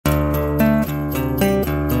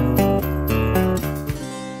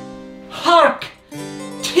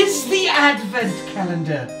advent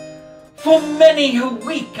calendar. For many a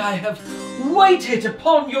week I have waited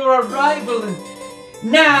upon your arrival, and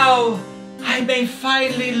now I may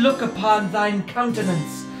finally look upon thine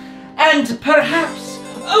countenance, and perhaps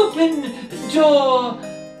open door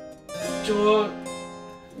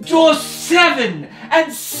 7,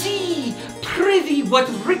 and see, prithee, what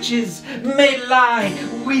riches may lie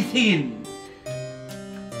within.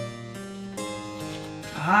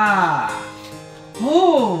 Ah,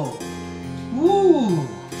 oh, ooh,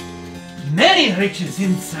 many riches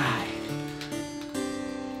inside.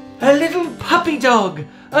 A little puppy dog,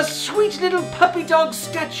 a sweet little puppy dog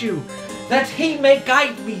statue, that he may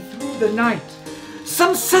guide me through the night.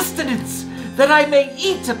 Some sustenance, that I may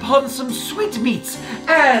eat upon some sweetmeats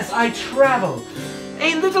as I travel.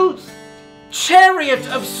 A little chariot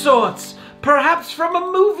of sorts, perhaps from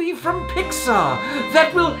a movie from Pixar,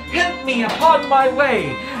 that will help me upon my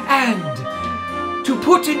way, and to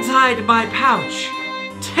put inside my pouch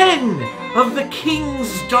 10 of the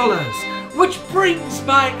king's dollars, which brings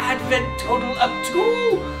my advent total up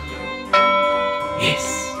to...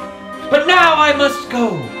 Yes, but now I must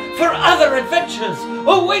go, for other adventures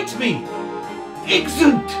await me.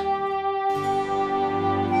 Exeunt!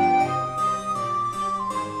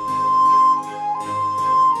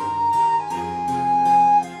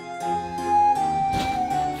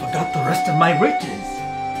 Forgot the rest of my riches.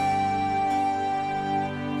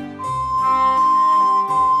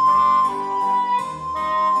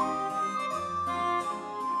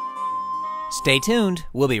 Stay tuned.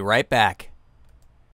 We'll be right back.